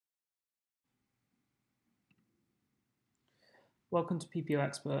Welcome to PPL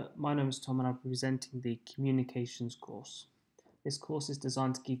Expert. My name is Tom and I'll be presenting the Communications course. This course is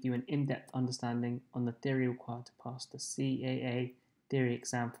designed to give you an in-depth understanding on the theory required to pass the CAA theory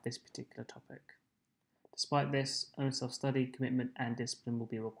exam for this particular topic. Despite this, own self-study, commitment and discipline will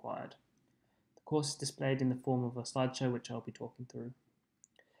be required. The course is displayed in the form of a slideshow which I'll be talking through.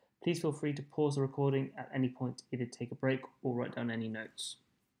 Please feel free to pause the recording at any point to either take a break or write down any notes.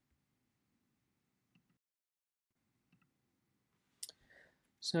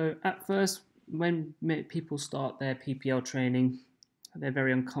 So at first, when people start their PPL training, they're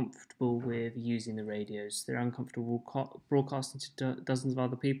very uncomfortable with using the radios. They're uncomfortable broadcasting to dozens of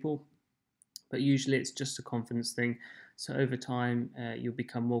other people, but usually it's just a confidence thing. So over time, you'll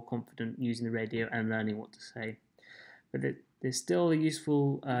become more confident using the radio and learning what to say. But there's still a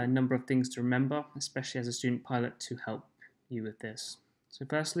useful number of things to remember, especially as a student pilot, to help you with this. So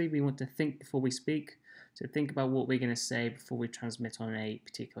firstly, we want to think before we speak. So think about what we're going to say before we transmit on a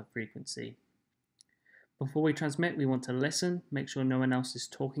particular frequency. Before we transmit, we want to listen, make sure no one else is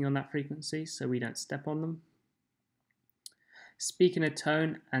talking on that frequency so we don't step on them. Speak in a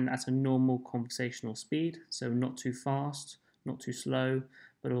tone and at a normal conversational speed, so not too fast, not too slow,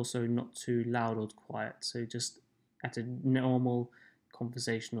 but also not too loud or quiet, so just at a normal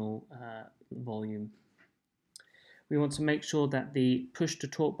conversational volume. We want to make sure that the push to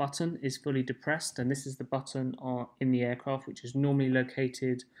talk button is fully depressed, and this is the button in the aircraft which is normally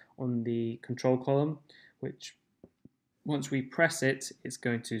located on the control column, which once we press it, it's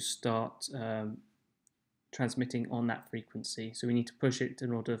going to start transmitting on that frequency. So we need to push it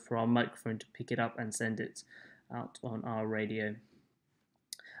in order for our microphone to pick it up and send it out on our radio.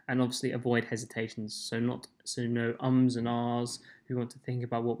 And obviously avoid hesitations, so no ums and ahs. We want to think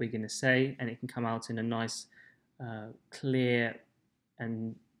about what we're going to say, and it can come out in a nice clear,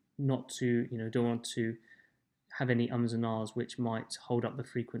 and not to, don't want to have any ums and ahs which might hold up the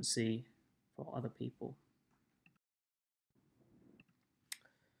frequency for other people.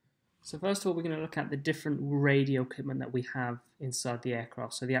 So first of all, we're going to look at the different radio equipment that we have inside the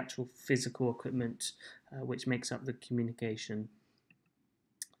aircraft, so the actual physical equipment which makes up the communication.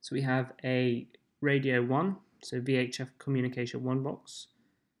 So we have a radio 1, so VHF communication 1 box.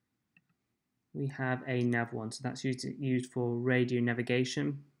 We have a nav 1, so that's used for radio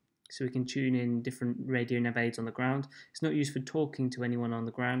navigation, so we can tune in different radio nav aids on the ground. It's not used for talking to anyone on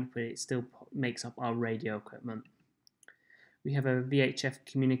the ground, but it still makes up our radio equipment. We have a VHF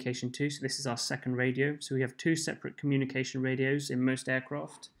communication 2, so this is our second radio. So we have two separate communication radios in most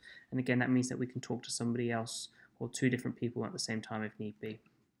aircraft, and again that means that we can talk to somebody else or two different people at the same time if need be.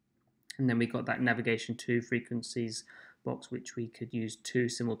 And then we got that navigation 2 frequencies box, which we could use two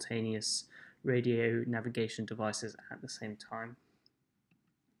simultaneous radio navigation devices at the same time.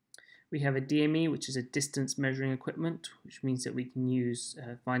 We have a DME, which is a distance measuring equipment, which means that we can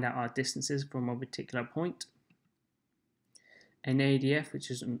find out our distances from a particular point. An ADF, which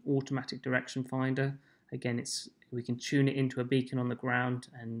is an automatic direction finder. Again, we can tune it into a beacon on the ground,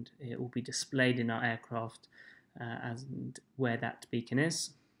 and it will be displayed in our aircraft as where that beacon is.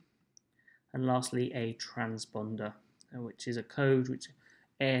 And lastly, a transponder, which is a code which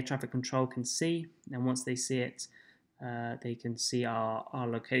air traffic control can see, and once they see it, they can see our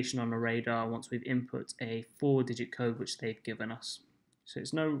location on the radar once we've input a 4-digit code which they've given us. So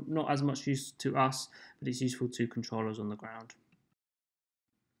it's not as much use to us, but it's useful to controllers on the ground.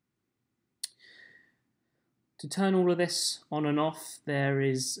 To turn all of this on and off, there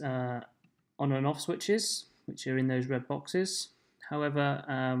is on and off switches, which are in those red boxes. However,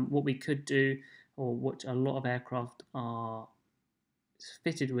 what we could do, or what a lot of aircraft are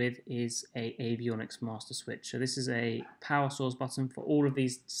fitted with, is a avionics master switch. So this is a power source button for all of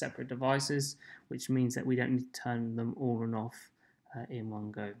these separate devices, which means that we don't need to turn them all on off in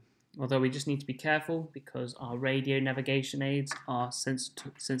one go. Although we just need to be careful because our radio navigation aids are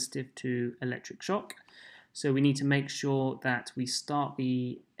sensitive to electric shock. So we need to make sure that we start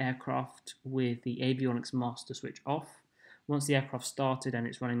the aircraft with the avionics master switch off. Once the aircraft started and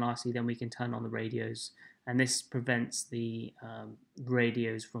it's running nicely, then we can turn on the radios, and this prevents the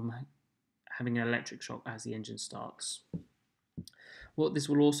radios from having an electric shock as the engine starts. What this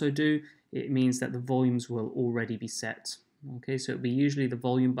will also do, it means that the volumes will already be set. Okay, so it'll be usually the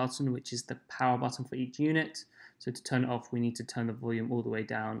volume button, which is the power button for each unit. So to turn it off, we need to turn the volume all the way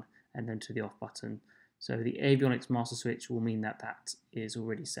down and then to the off button. So the avionics master switch will mean that that is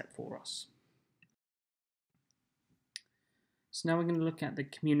already set for us. So now we're going to look at the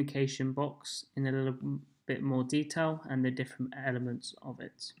communication box in a little bit more detail and the different elements of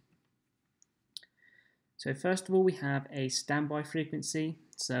it. So first of all, we have a standby frequency.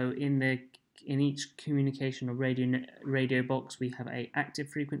 So in the in each communication or radio box, we have a active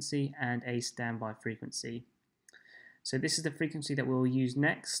frequency and a standby frequency. So this is the frequency that we'll use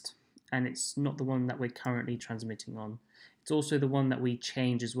next, and it's not the one that we're currently transmitting on. It's also the one that we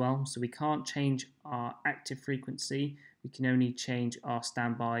change as well. So we can't change our active frequency, we can only change our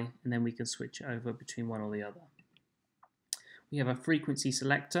standby, and then we can switch over between one or the other. We have a frequency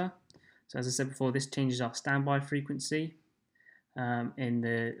selector. So as I said before, this changes our standby frequency in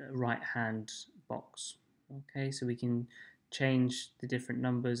the right hand box. Okay, so we can change the different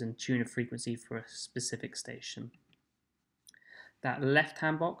numbers and tune a frequency for a specific station. That left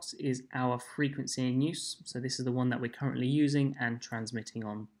hand box is our frequency in use, so this is the one that we're currently using and transmitting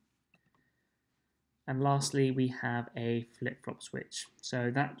on. And lastly, we have a flip-flop switch.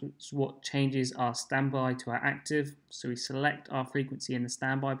 So that's what changes our standby to our active. So we select our frequency in the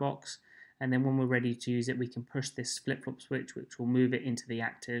standby box, and then when we're ready to use it, we can push this flip-flop switch, which will move it into the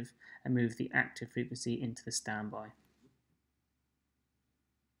active and move the active frequency into the standby.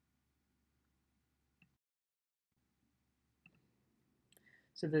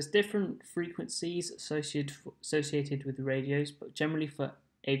 So there's different frequencies associated with the radios, but generally for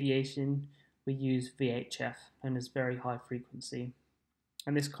aviation, we use VHF, known as very high frequency.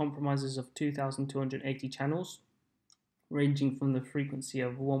 And this comprises of 2,280 channels, ranging from the frequency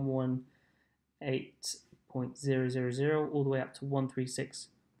of 118.000 all the way up to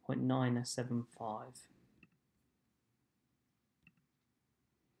 136.975.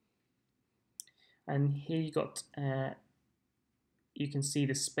 And here you can see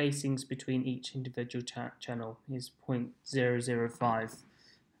the spacings between each individual channel is 0.005.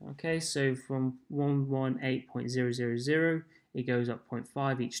 Okay, so from 118.000 it goes up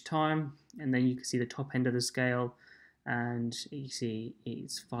 0.5 each time, and then you can see the top end of the scale, and you see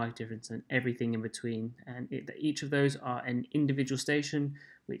it's 5 different and everything in between, and each of those are an individual station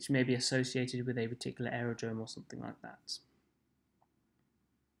which may be associated with a particular aerodrome or something like that.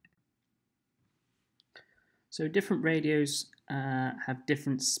 So different radios have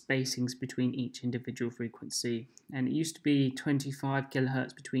different spacings between each individual frequency, and it used to be 25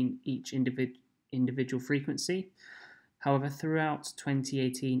 kilohertz between each individual frequency. However, throughout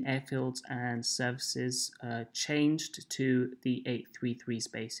 2018, airfields and services changed to the 833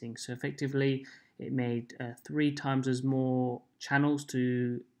 spacing. So effectively, it made 3 times as more channels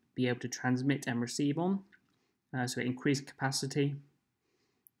to be able to transmit and receive on. So it increased capacity,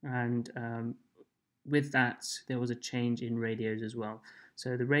 and with that, there was a change in radios as well.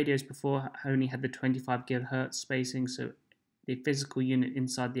 So the radios before only had the 25 gigahertz spacing, so the physical unit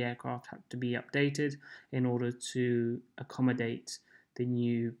inside the aircraft had to be updated in order to accommodate the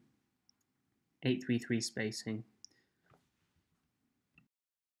new 833 spacing.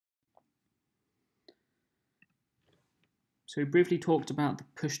 So we briefly talked about the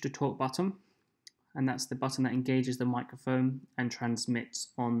push to talk button, and that's the button that engages the microphone and transmits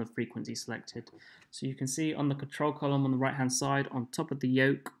on the frequency selected. So you can see on the control column on the right hand side, on top of the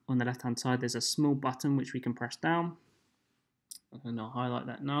yoke on the left hand side, there's a small button which we can press down, and I'll highlight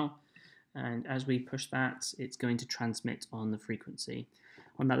that now, and as we push that, it's going to transmit on the frequency.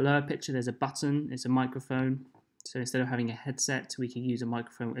 On that lower picture there's a button, it's a microphone, so instead of having a headset we can use a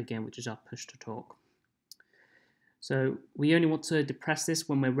microphone again, which is our push to talk. So we only want to depress this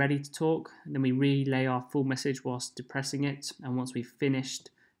when we're ready to talk, and then we relay our full message whilst depressing it, and once we've finished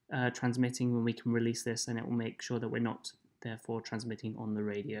transmitting, then we can release this, and it will make sure that we're not therefore transmitting on the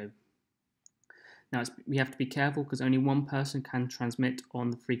radio. Now we have to be careful because only one person can transmit on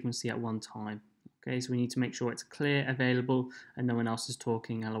the frequency at one time. Okay, so we need to make sure it's clear, available, and no one else is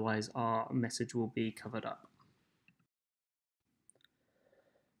talking, otherwise our message will be covered up.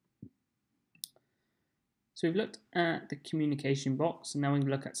 So we've looked at the communication box, and now we can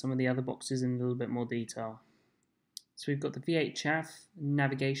look at some of the other boxes in a little bit more detail. So we've got the VHF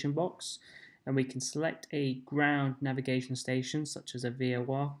navigation box, and we can select a ground navigation station such as a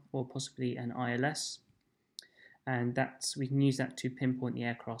VOR or possibly an ILS, and we can use that to pinpoint the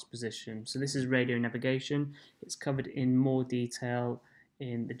aircraft's position. So this is radio navigation. It's covered in more detail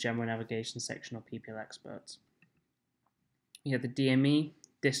in the general navigation section of PPL Experts. We have the DME,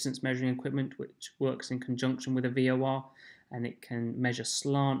 distance measuring equipment, which works in conjunction with a VOR, and it can measure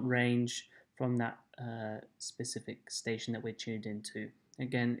slant range from that specific station that we're tuned into.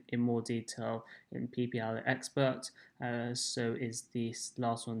 Again, in more detail in PPL Expert, so is this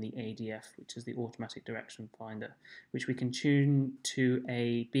last one, the ADF, which is the automatic direction finder, which we can tune to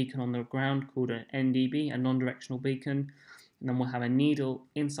a beacon on the ground called an NDB, a non-directional beacon, and then we'll have a needle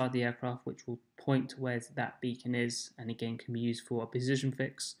inside the aircraft which will point to where that beacon is, and again can be used for a position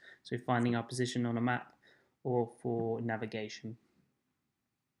fix, so finding our position on a map, or for navigation.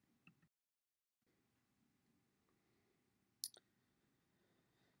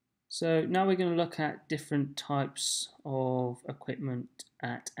 So now we're going to look at different types of equipment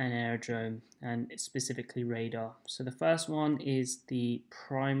at an aerodrome, and specifically radar. So the first one is the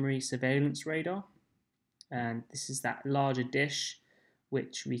primary surveillance radar, and this is that larger dish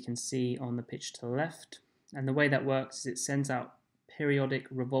which we can see on the picture to the left. And the way that works is it sends out periodic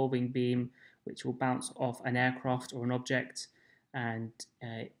revolving beam which will bounce off an aircraft or an object, and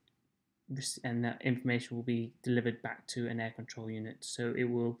that information will be delivered back to an air control unit. So it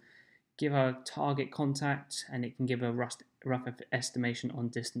will give a target contact, and it can give a rough estimation on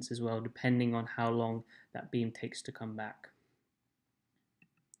distance as well, depending on how long that beam takes to come back.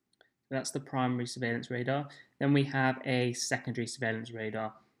 That's the primary surveillance radar. Then we have a secondary surveillance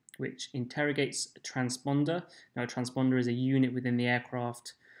radar, which interrogates a transponder. Now, a transponder is a unit within the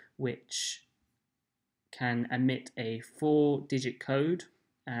aircraft which can emit a 4-digit code,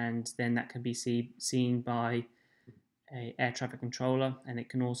 and then that can be seen by an air traffic controller, and it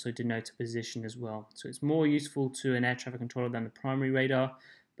can also denote a position as well. So it's more useful to an air traffic controller than the primary radar,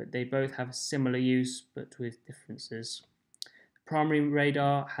 but they both have a similar use, but with differences. The primary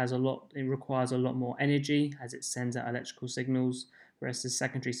radar requires a lot more energy as it sends out electrical signals, whereas the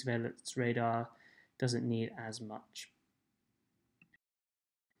secondary surveillance radar doesn't need as much.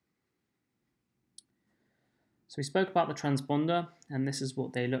 So we spoke about the transponder, and this is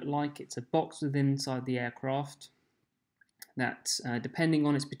what they look like. It's a box inside the aircraft that, depending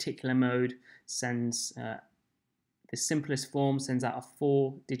on its particular mode, sends the simplest form sends out a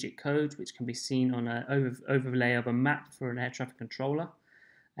 4-digit code, which can be seen on an overlay of a map for an air traffic controller.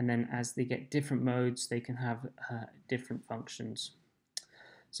 And then as they get different modes, they can have different functions.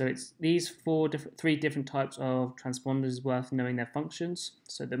 So it's these three different types of transponders worth knowing their functions.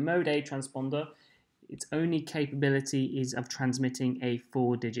 So the Mode A transponder, its only capability is of transmitting a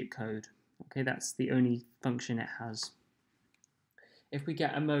 4-digit code. Okay, that's the only function it has. If we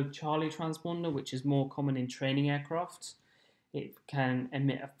get a Mode Charlie transponder, which is more common in training aircraft, it can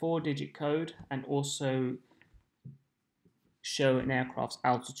emit a 4-digit code and also show an aircraft's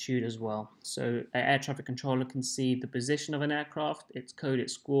altitude as well. So an air traffic controller can see the position of an aircraft, its code,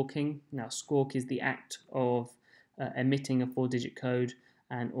 its squawking. Now, squawk is the act of emitting a 4-digit code,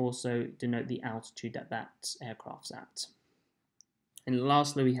 and also denote the altitude that aircraft's at. And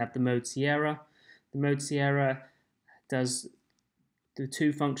lastly, we have the Mode Sierra. The Mode Sierra does the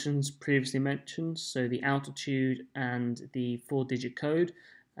two functions previously mentioned, so the altitude and the 4-digit code,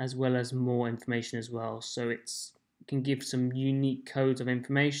 as well as more information as well. So it can give some unique codes of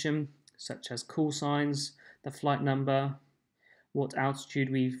information, such as call signs, the flight number, what altitude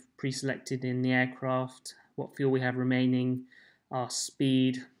we've pre-selected in the aircraft, what fuel we have remaining, our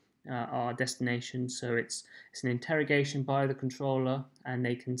speed, our destination. So it's an interrogation by the controller, and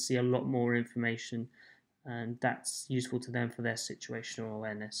they can see a lot more information, and that's useful to them for their situational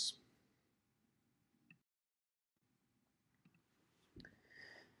awareness.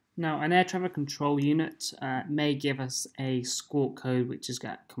 Now, an air traffic control unit may give us a squawk code which is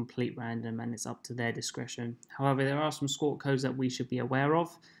at complete random, and it's up to their discretion. However, there are some squawk codes that we should be aware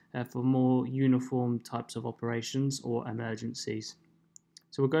of for more uniform types of operations or emergencies.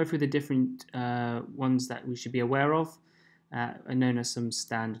 So we'll go through the different ones that we should be aware of, known as some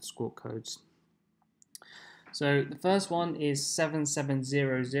standard squawk codes. So the first one is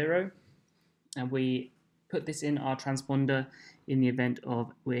 7700, and we put this in our transponder in the event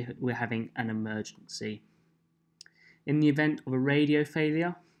of we're having an emergency. In the event of a radio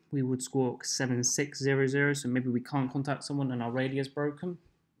failure, we would squawk 7600, so maybe we can't contact someone and our radio is broken.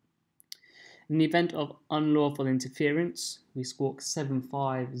 In the event of unlawful interference, we squawk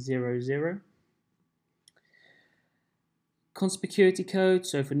 7500. Conspicuity code,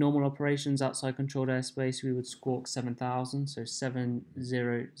 so for normal operations outside controlled airspace, we would squawk 7000, so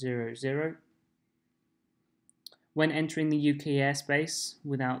 7000. When entering the UK airspace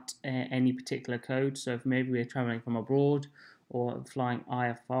without any particular code, so if maybe we're traveling from abroad or flying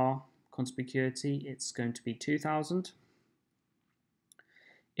IFR conspicuity, it's going to be 2000.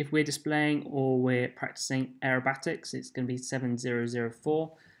 If we're displaying or we're practicing aerobatics, it's going to be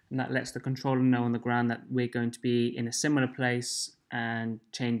 7004, and that lets the controller know on the ground that we're going to be in a similar place and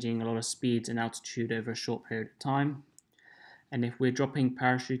changing a lot of speeds and altitude over a short period of time. And if we're dropping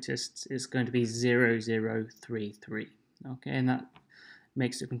parachutists, it's going to be 0033. Okay, and that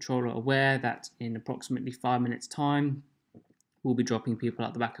makes the controller aware that in approximately 5 minutes' time, we'll be dropping people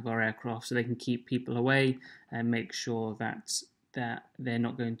out the back of our aircraft, so they can keep people away and make sure that they're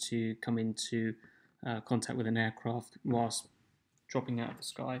not going to come into contact with an aircraft whilst dropping out of the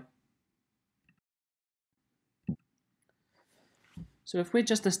sky. So if we're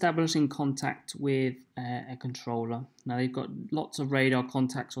just establishing contact with a controller, now they've got lots of radar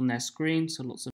contacts on their screen, so lots of